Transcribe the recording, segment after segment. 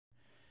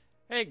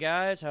Hey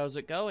guys, how's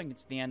it going?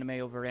 It's the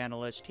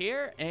animeoveranalyst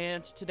here,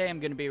 and today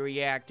I'm going to be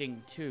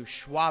reacting to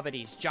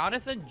Shwabadi's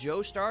Jonathan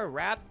Joestar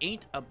rap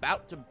Ain't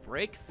About to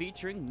Break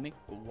featuring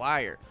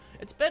McGwire.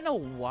 It's been a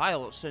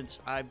while since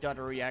I've done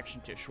a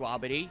reaction to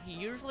Shwabadi. He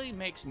usually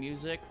makes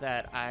music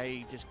that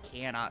I just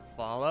cannot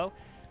follow,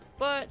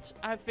 but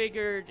I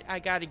figured I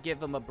gotta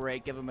give him a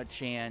break, give him a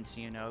chance,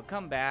 you know,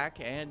 come back,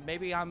 and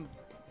maybe I'm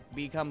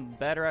become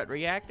better at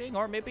reacting,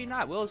 or maybe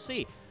not, we'll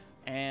see.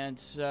 And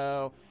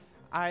so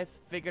I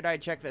figured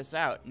I'd check this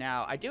out.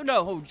 Now, I do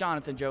know who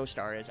Jonathan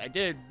Joestar is. I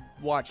did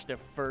watch the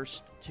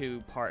first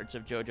two parts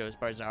of JoJo's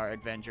Bizarre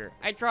Adventure.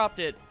 I dropped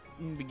it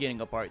in the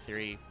beginning of part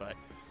 3, but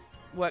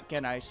what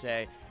can I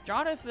say?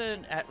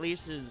 Jonathan at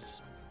least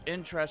is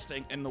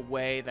interesting in the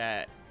way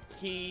that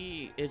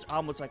he is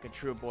almost like a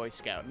true Boy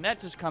Scout. And that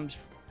just comes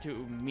to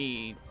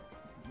me,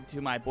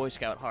 to my Boy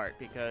Scout heart,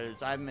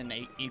 because I'm an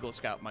Eagle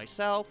Scout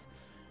myself.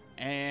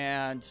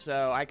 And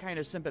so I kind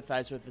of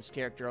sympathize with this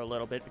character a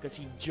little bit because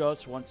he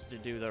just wants to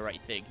do the right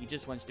thing. He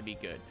just wants to be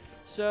good.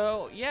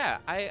 So yeah,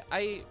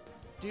 I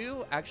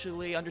do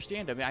actually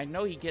understand him. I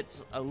know he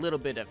gets a little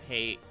bit of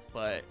hate,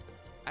 but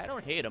I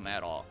don't hate him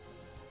at all.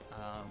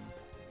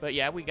 But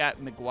yeah, we got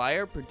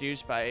McGwire,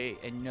 produced by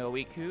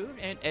Inoue-kun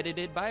and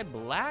edited by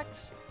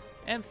Blacks,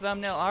 and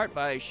thumbnail art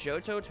by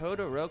Shoto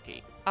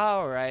Todoroki.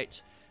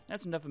 Alright,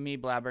 that's enough of me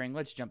blabbering.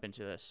 Let's jump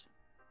into this.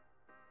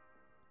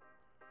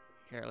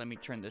 Here, let me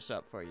turn this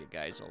up for you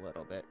guys a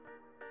little bit.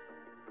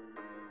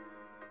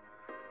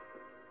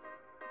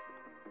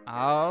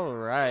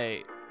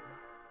 Alright.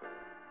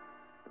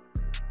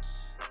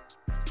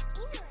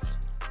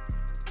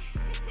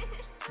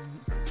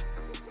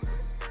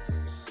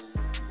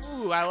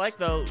 Ooh, I like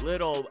the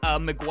little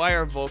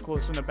McGwire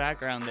vocals in the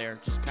background there.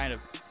 Just kind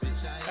of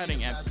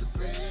cutting it.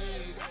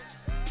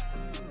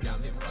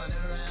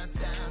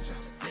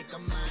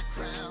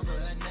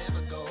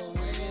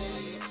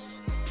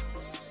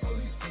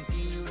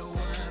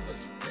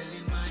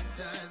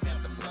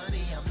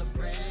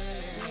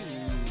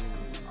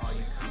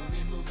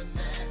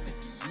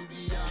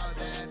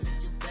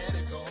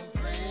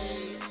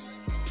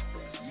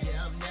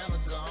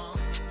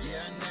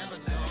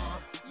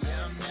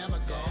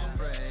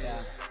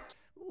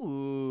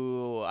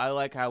 I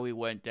like how we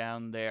went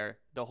down there,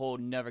 the whole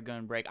never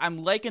gonna break.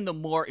 I'm liking the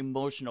more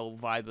emotional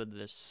vibe of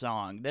this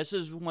song. This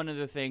is one of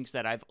the things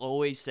that I've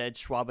always said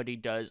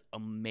Shwabadi does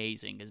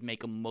amazing, is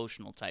make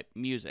emotional type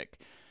music.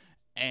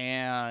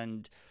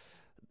 And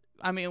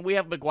I mean, we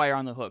have McGwire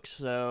on the hook,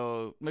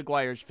 so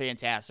McGwire's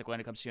fantastic when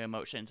it comes to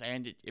emotions.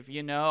 And if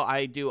you know,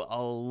 I do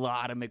a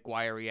lot of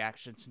McGwire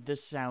reactions.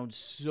 This sounds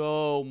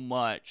so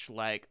much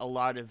like a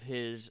lot of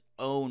his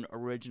own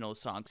original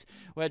songs,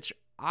 which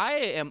I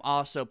am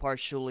also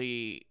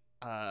partially,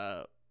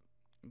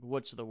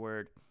 what's the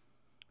word?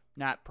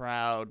 Not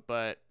proud,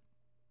 but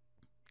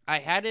I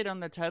had it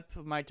on the tip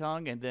of my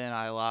tongue and then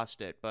I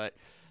lost it. But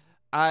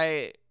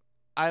I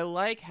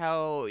like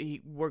how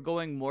we're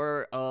going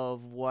more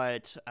of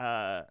what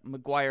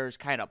McGwire's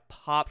kind of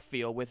pop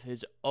feel with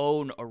his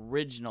own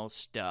original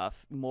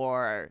stuff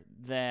more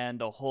than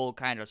the whole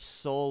kind of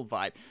soul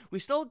vibe. We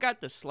still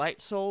got the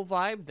slight soul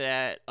vibe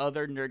that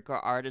other nerdcore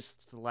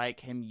artists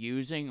like him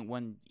using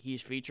when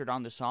he's featured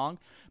on the song,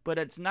 but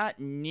it's not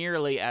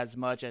nearly as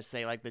much as,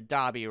 say, like the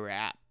Dobby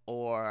rap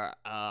or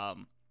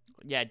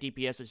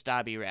DPS's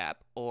Dobby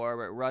rap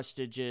or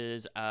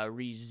Rustage's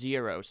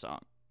ReZero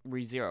song,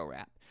 ReZero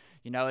rap.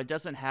 You know, it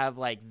doesn't have,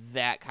 like,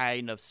 that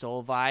kind of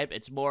soul vibe.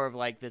 It's more of,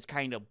 like, this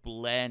kind of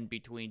blend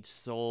between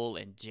soul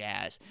and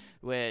jazz,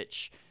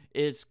 which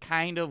is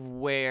kind of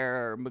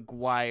where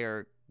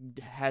McGwire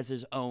has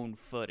his own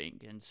footing.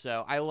 And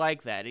so I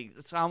like that.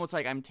 It's almost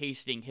like I'm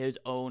tasting his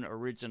own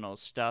original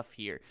stuff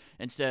here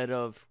instead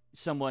of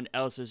someone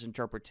else's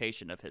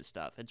interpretation of his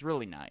stuff. It's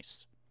really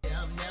nice.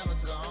 Yeah, I'm never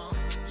gone.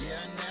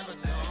 Yeah, I'm never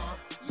gone.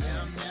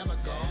 Yeah, I'm never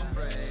gone,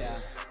 break.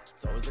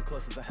 It's always the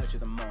closest I hurt you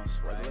the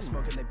most. While we're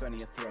smoking, they burn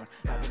your throat.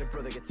 How could a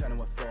brother get turned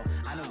into a foe?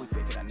 I know we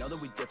pick it, I know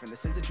that we different. The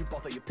sins that you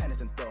both are your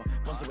penance and throw.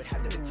 Once it would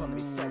have that it told me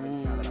seven.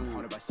 Now that I'm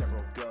haunted by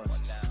several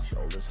ghosts.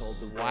 Shoulders hold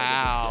the weight.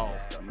 Wow.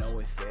 Don't know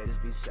if it is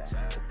be sad,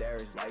 but there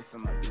is life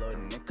in my blood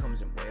and it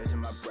comes in waves in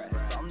my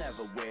breath. I'll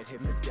never wait here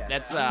for death.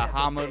 That's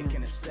Hamon.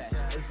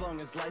 As long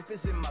as life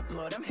is in my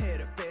blood, I'm here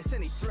to face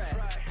any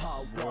threat.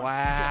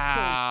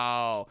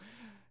 Wow.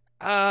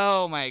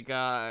 Oh my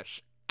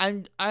gosh.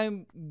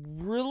 I'm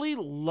really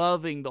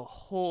loving the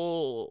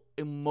whole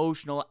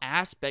emotional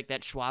aspect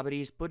that Shwabadi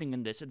is putting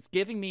in this. It's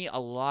giving me a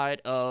lot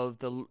of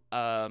the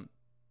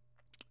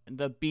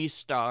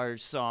Beastars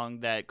song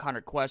that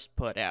Connor Quest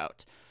put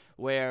out,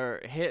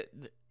 where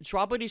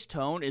Shwabadi's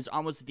tone is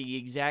almost the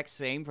exact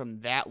same from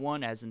that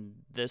one as in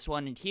this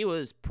one, and he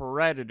was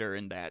Predator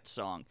in that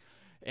song,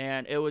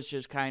 and it was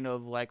just kind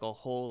of like a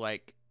whole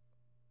like,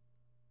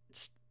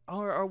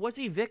 or was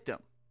he Victim?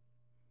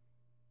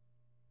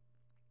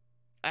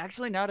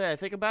 Actually, now that I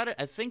think about it,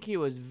 I think he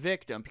was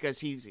Victim,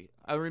 because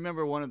I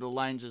remember one of the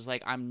lines is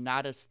like, I'm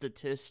not a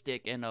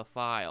statistic in a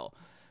file.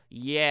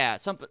 Yeah,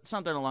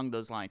 something along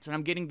those lines. And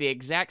I'm getting the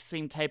exact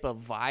same type of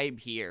vibe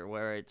here,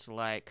 where it's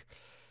like,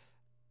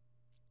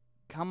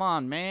 come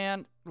on,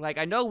 man. Like,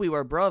 I know we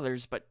were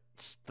brothers, but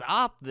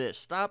stop this.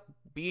 Stop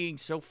being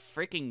so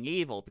freaking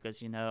evil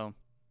because, you know,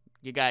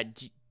 you got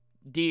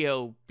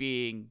Dio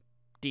being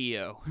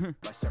Dio.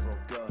 By several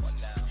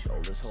ghosts.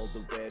 Shoulders hold the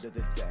weight of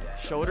the dead.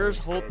 Shoulders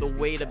hold the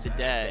weight of the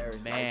dead,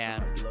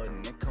 man. Blood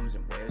and it comes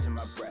in waves in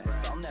my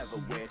breath. I'll never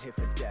wait here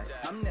for death.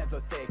 I'm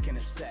never faking a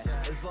set.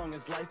 As long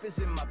as life is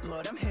in my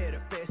blood, I'm here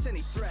to face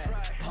any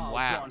threat.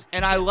 Wow.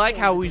 And I like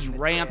how he's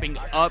ramping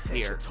up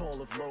here.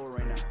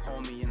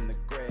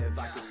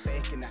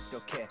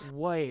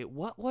 Wait,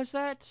 what was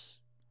that?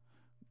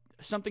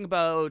 Something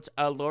about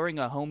lowering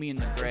a homie in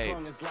the grave. As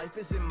long as life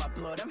is in my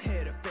blood, I'm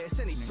here to face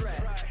any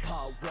threat.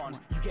 Part 1,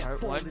 you get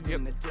folded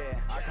in the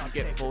dead. I can't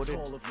take the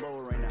toll of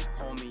lowering a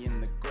homie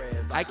in the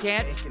grave. I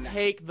can't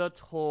take the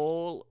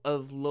toll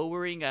of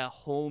lowering a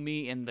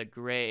homie in the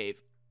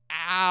grave.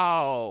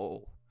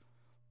 Ow.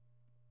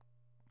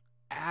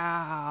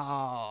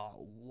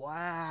 Ow.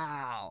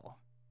 Wow.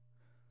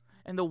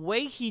 And the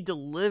way he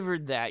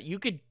delivered that,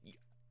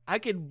 I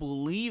could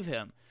believe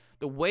him.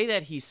 The way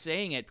that he's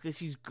saying it, because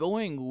he's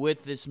going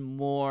with this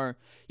more,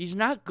 he's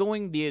not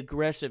going the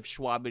aggressive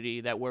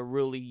Shwabadi that we're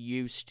really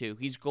used to.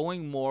 He's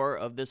going more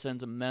of the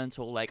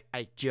sentimental, like,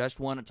 I just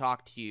want to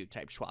talk to you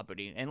type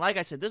Shwabadi. And like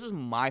I said, this is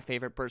my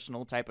favorite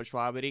personal type of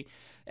Shwabadi.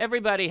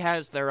 Everybody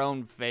has their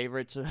own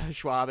favorites of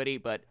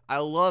Shwabadi, but I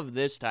love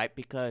this type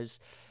because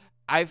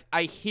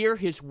I hear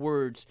his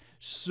words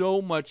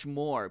so much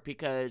more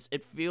because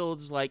it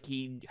feels like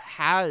he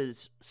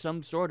has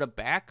some sort of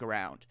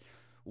background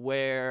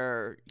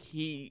where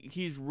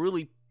he's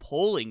really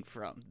pulling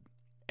from.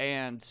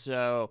 And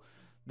so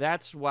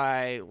that's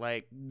why,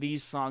 like,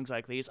 these songs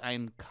like these,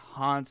 I'm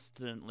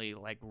constantly,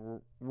 like,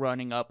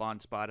 running up on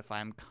Spotify.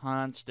 I'm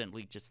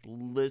constantly just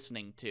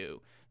listening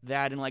to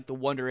that and, like, the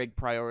Wonder Egg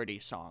Priority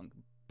song.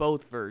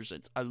 Both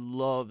versions. I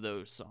love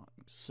those songs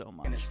so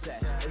much.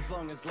 As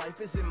long as life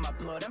is in my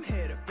blood, I'm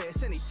here to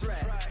face any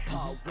threat.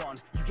 Part 1,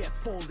 you get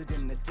folded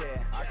in the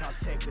dead. I can't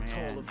take the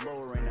toll of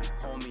lowering a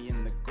homie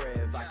in the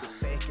grave. I can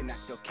fake and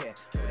act okay,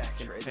 but I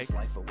can trade this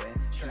life away.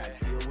 Can I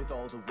deal with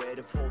all the weight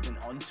of holding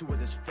on to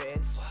others'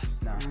 fates?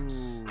 Nah,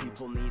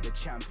 people need a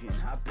champion.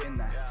 I've been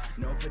that.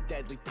 Known for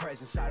deadly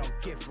presence, I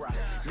don't give right.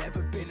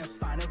 Never been a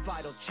fan of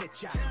idle chit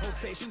chat.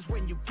 Ovations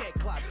when you get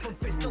clapped. From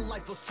fist to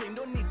life will stream,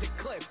 don't need to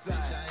clip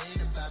that.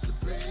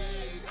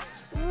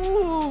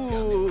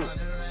 Ooh.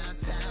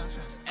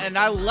 And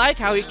I like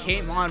how he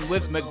came on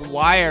with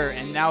McGwire,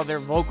 and now their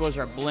vocals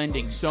are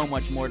blending so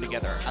much more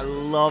together. I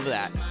love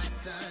that.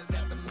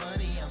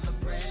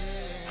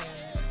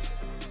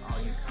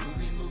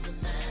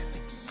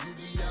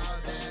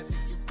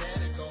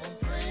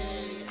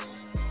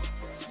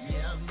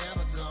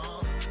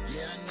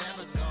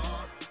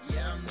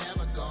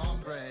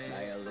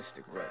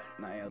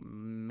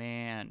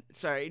 Man,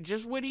 sorry,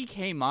 just when he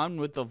came on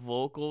with the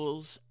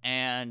vocals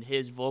and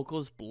his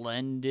vocals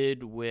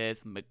blended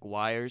with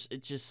McGwire's,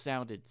 it just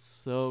sounded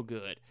so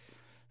good.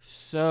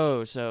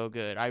 So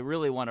good. I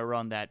really want to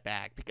run that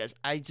back because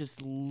I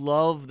just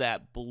love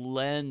that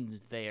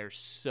blend there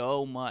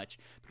so much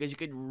because you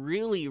could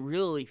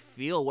really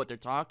feel what they're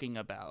talking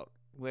about,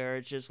 where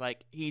it's just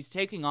like he's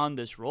taking on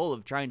this role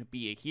of trying to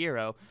be a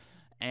hero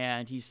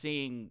and he's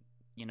seeing,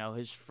 you know,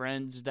 his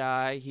friends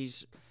die.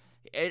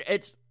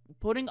 It's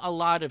putting a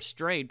lot of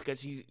strain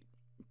because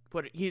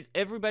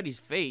everybody's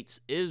fate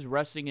is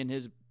resting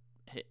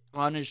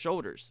on his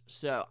shoulders.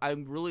 So I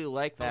really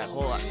like that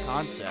whole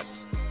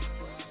concept.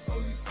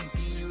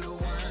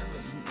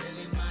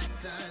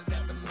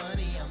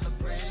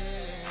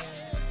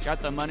 Got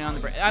the money on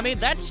the brain. I mean,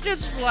 that's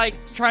just like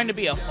trying to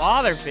be a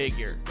father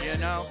figure, you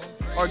know,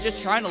 or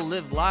just trying to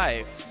live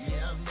life.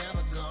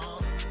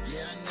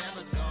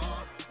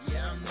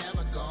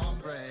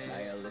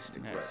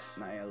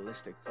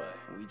 Nihilistic, but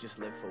we just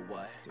live for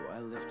what? Do I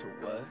live to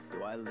what?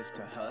 Do I live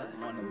to hurt?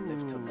 Wanna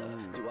live to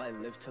love? Do I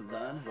live to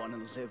learn? Wanna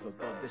live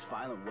above this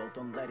violent world?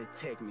 Don't let it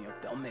take me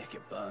up, they'll make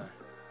it burn.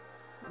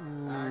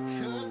 I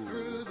cut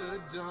through the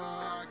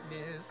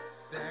darkness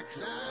that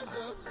clouds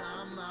up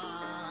my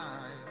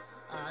mind.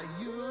 I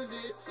use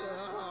it to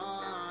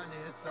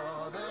harness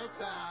all the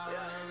power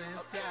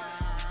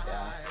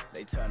inside.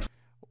 They turn.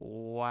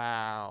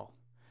 Wow.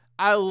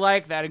 I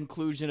like that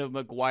inclusion of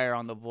McGwire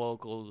on the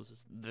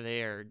vocals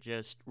there,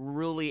 just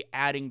really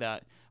adding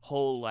that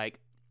whole, like,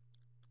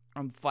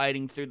 I'm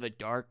fighting through the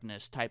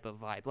darkness type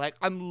of vibe. Like,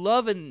 I'm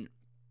loving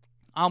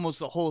almost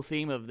the whole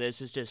theme of this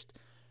is just,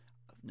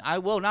 I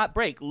will not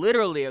break.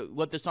 Literally,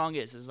 what the song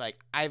is like,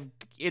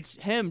 it's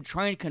him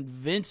trying to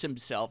convince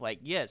himself, like,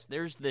 yes,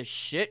 there's this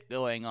shit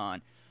going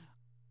on.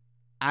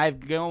 I'm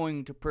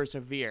going to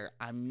persevere.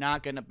 I'm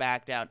not going to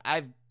back down.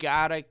 I've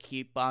got to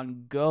keep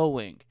on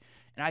going.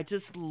 And I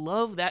just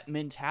love that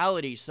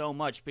mentality so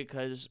much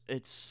because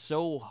it's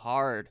so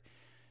hard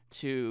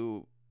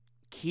to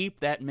keep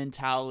that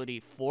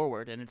mentality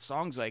forward. And it's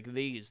songs like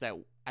these that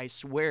I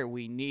swear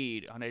we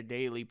need on a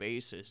daily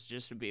basis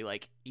just to be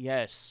like,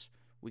 yes,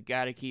 we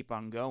got to keep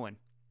on going.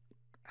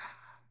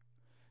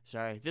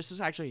 Sorry, this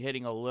is actually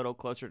hitting a little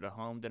closer to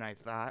home than I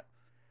thought.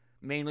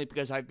 mainly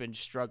because I've been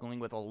struggling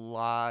with a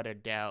lot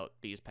of doubt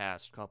these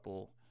past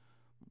couple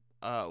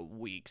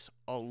weeks.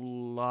 A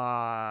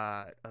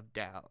lot of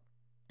doubt.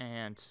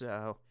 And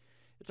so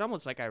it's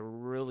almost like I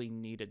really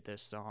needed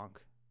this song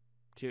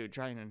to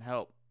try and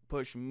help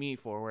push me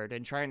forward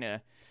and trying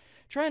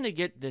to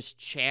get this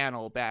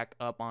channel back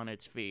up on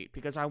its feet,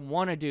 because I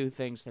want to do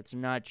things that's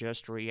not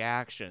just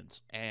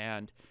reactions.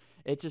 And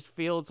it just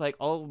feels like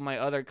all of my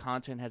other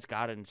content has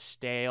gotten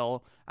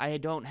stale. I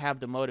don't have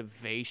the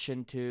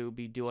motivation to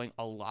be doing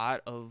a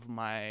lot of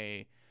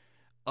my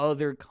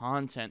other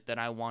content that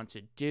I want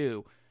to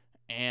do.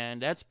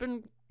 And that's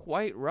been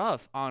quite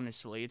rough,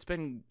 honestly. It's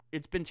been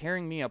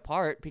tearing me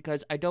apart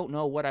because I don't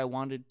know what I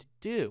wanted to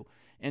do.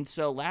 And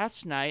so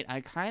last night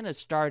I kind of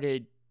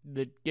started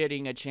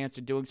getting a chance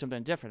of doing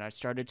something different. I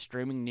started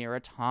streaming Nier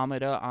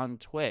Automata on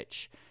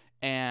Twitch,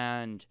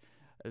 and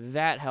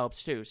that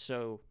helps too.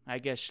 So I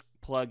guess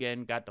plug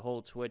in, got the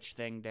whole Twitch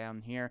thing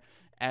down here,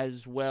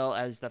 as well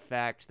as the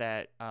fact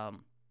that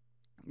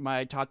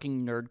my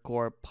Talking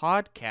Nerdcore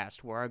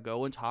podcast, where I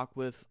go and talk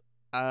with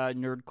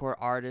nerdcore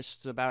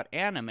artists about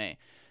anime,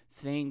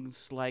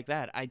 things like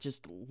that. I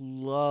just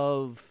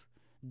love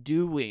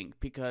doing,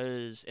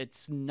 because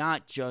it's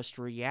not just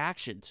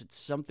reactions, it's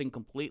something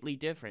completely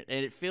different,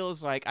 and it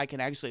feels like I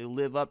can actually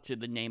live up to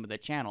the name of the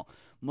channel.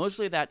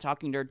 Mostly that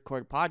Talking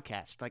Nerdcore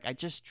podcast. Like, I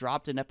just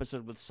dropped an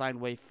episode with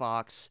Sideway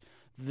Fox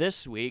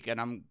this week,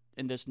 and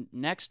in this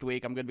next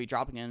week I'm going to be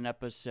dropping an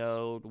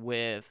episode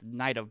with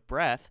Night of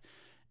Breath,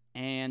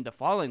 and the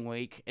following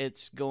week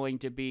it's going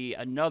to be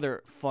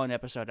another fun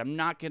episode. I'm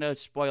not going to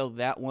spoil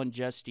that one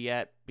just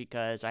yet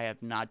because I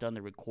have not done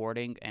the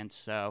recording, and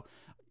so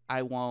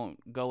I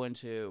won't go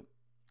into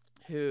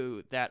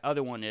who that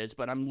other one is,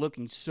 but I'm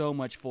looking so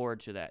much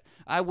forward to that.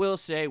 I will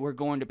say we're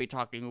going to be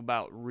talking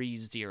about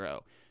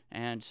ReZero,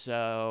 and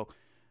so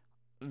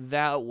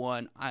that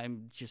one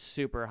I'm just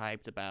super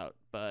hyped about,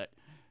 but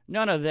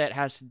none of that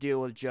has to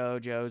deal with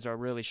JoJo's or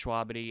really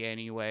Shwabadi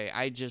anyway.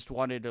 I just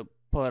wanted to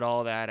put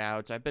all that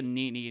out. I've been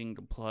needing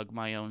to plug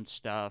my own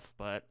stuff,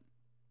 but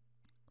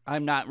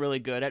I'm not really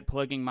good at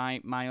plugging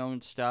my own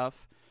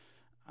stuff,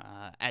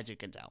 as you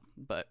can tell,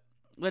 but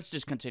let's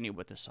just continue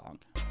with the song.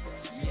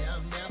 Yeah,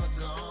 I'm never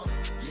gone.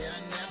 Yeah,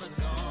 I'm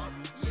never gone.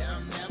 Yeah,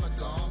 I'm never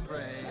gone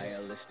break.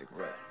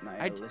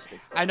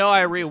 I know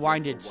I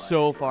rewinded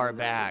so far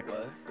back,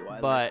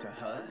 but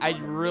I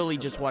really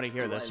just want to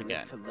hear this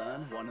again.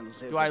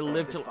 Do I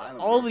live to...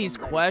 All these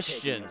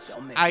questions,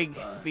 I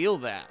feel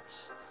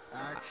that.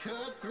 I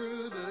cut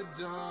through the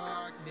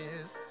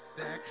darkness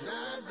that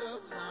clouds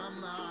up my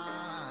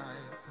mind.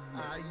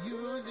 I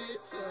use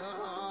it to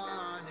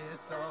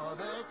harness all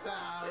the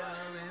power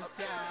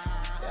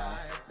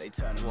inside. They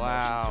turn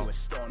Wow. emotion to a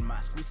stone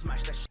mask. We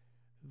smash that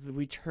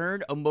We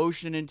turned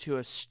emotion into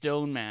a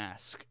stone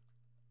mask.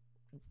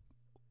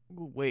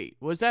 Wait,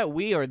 was that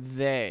we or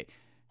they?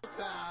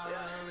 Power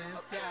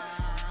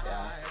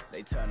inside.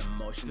 They turn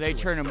emotion They to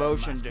turn a stone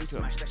emotion mask. to- We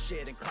smash that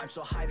shit and climb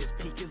so high this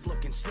peak is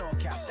looking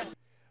snow-capped. That's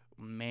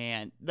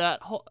Man,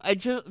 that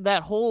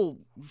whole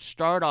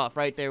start off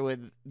right there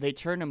with they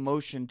turn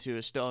emotion to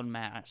a stone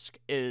mask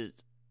is,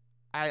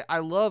 I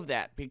love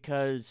that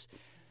because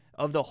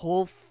of the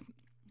whole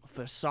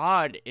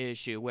facade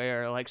issue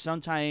where, like,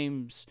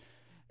 sometimes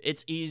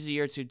it's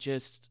easier to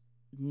just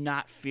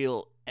not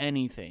feel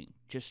anything,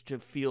 just to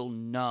feel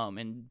numb,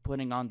 and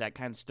putting on that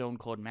kind of stone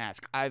cold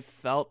mask. I've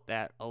felt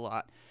that a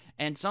lot.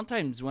 And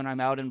sometimes when I'm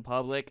out in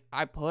public,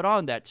 I put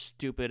on that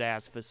stupid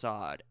ass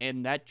facade,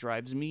 and that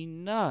drives me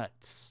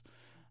nuts.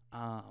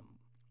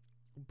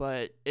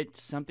 But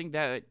it's something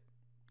that,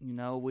 you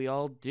know, we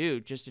all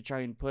do just to try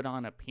and put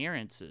on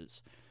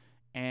appearances.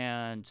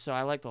 And so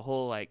I like the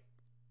whole, like,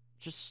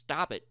 just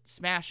stop it,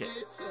 smash it.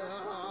 It's to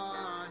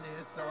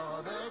harness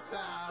all the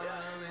power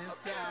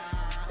inside.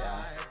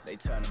 They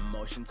turn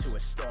emotion to a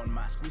stone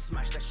mask. We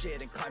smash that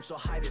shit and climb so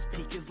high this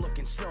peak is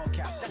looking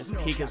snow-capped. That's This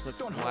peak is no-cap. looking-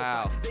 Don't hold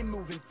wow. back. They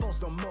moving false,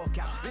 don't mock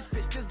out. This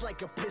fist is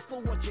like a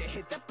pistol. Once you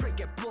hit that prick,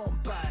 get blown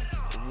back.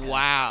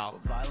 Wow.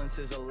 Violence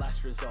is a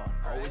last resort.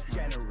 Always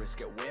generous.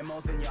 Get way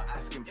more than you're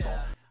asking for.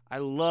 I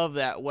love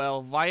that.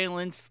 Well,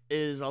 violence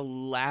is a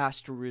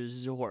last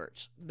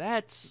resort.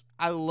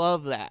 I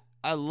love that.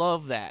 I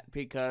love that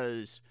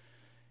because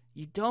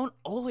you don't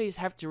always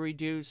have to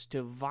reduce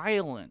to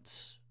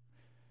violence.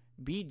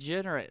 Be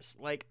generous.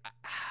 Like,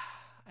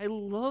 I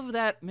love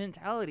that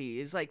mentality.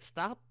 It's like,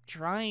 stop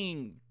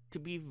trying to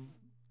be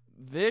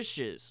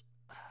vicious.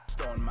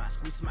 Stone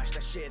mask. We smash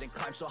that shit and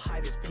climb so high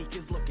this peak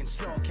is looking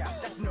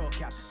snow-capped. That's no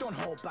cap. Don't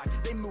hold back.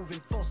 They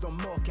moving false,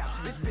 don't mock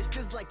out. This fist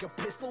is like a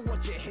pistol.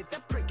 Once you hit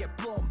that prick, get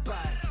blown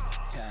back.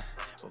 Yeah.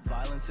 But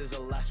violence is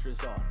a last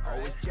resort.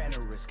 Always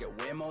generous. Get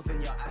way more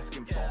than you're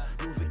asking for.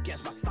 Move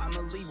against my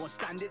family. Won't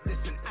stand it.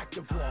 This an act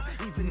of war.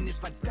 Even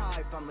if I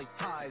die, family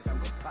ties. I'm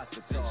gonna pass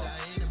the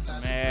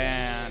torch.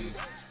 Man.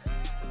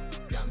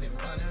 Got me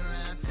running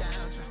around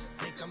town trying to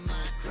take on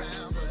my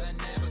crown, but I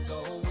never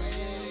go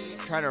away.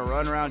 Try to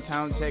run around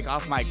town and take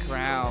off my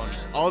crown.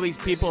 All these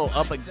people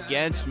up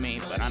against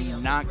me, but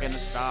I'm not gonna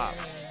stop.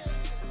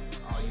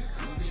 All you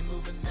could be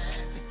moving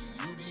that, thinking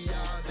you be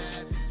all that.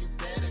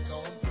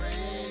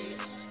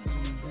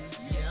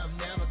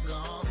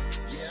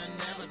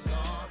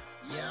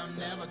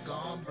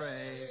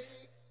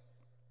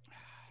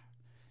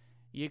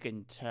 You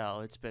can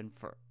tell it's been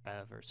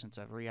forever since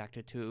I've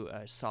reacted to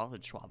a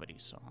solid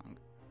Shwabadi song.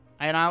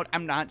 And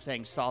I'm not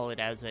saying solid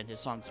as in his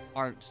songs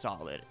aren't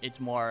solid. It's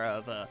more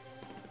of a...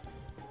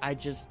 I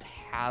just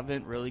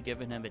haven't really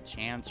given him a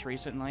chance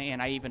recently,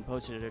 and I even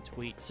posted a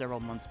tweet several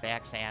months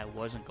back saying I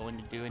wasn't going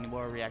to do any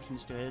more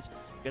reactions to his,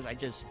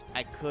 because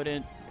I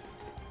couldn't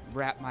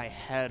wrap my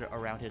head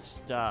around his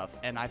stuff,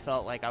 and I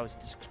felt like I was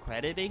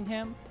discrediting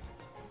him,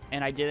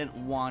 and I didn't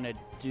want to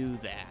do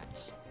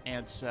that.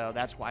 And so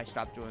that's why I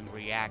stopped doing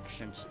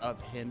reactions of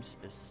him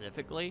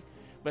specifically.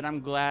 But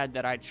I'm glad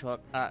that I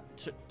took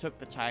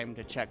the time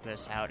to check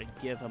this out and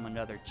give him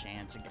another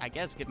chance. And I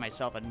guess give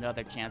myself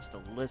another chance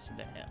to listen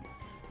to him.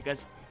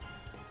 Because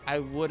I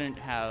wouldn't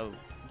have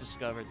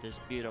discovered this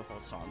beautiful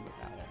song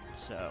without it.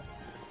 So,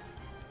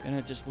 I'm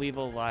gonna just leave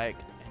a like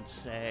and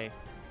say,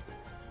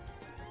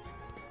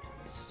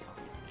 this song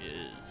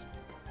is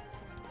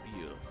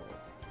beautiful.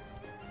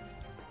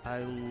 I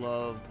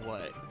love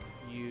what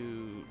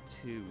you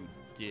two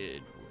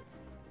did with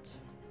it.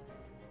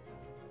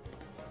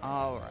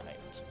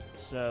 Alright,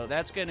 so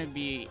that's gonna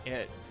be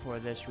it for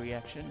this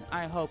reaction.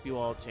 I hope you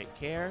all take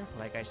care.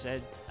 Like I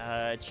said,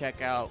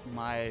 check out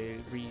my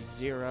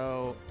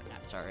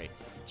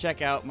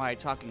check out my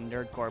Talking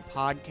Nerdcore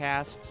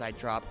podcasts. I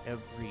drop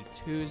every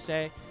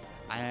Tuesday.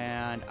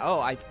 And,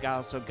 I've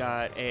also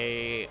got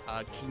a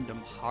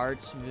Kingdom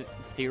Hearts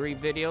theory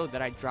video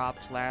that I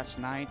dropped last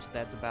night.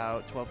 That's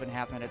about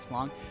 12.5 minutes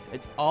long.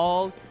 It's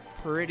all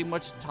pretty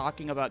much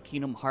talking about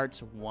Kingdom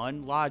Hearts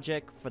 1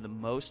 logic for the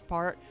most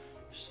part.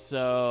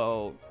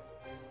 So,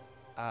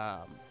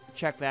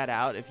 check that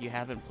out. If you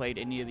haven't played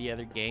any of the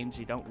other games,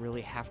 you don't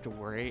really have to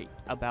worry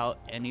about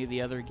any of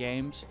the other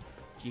games.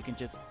 You can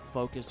just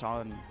focus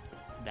on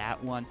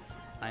that one.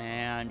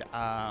 And,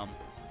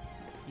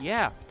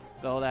 yeah.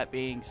 With all that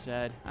being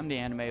said, I'm the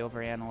Anime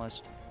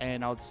Overanalyst,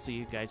 and I'll see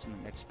you guys in the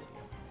next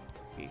video.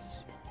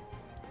 Peace.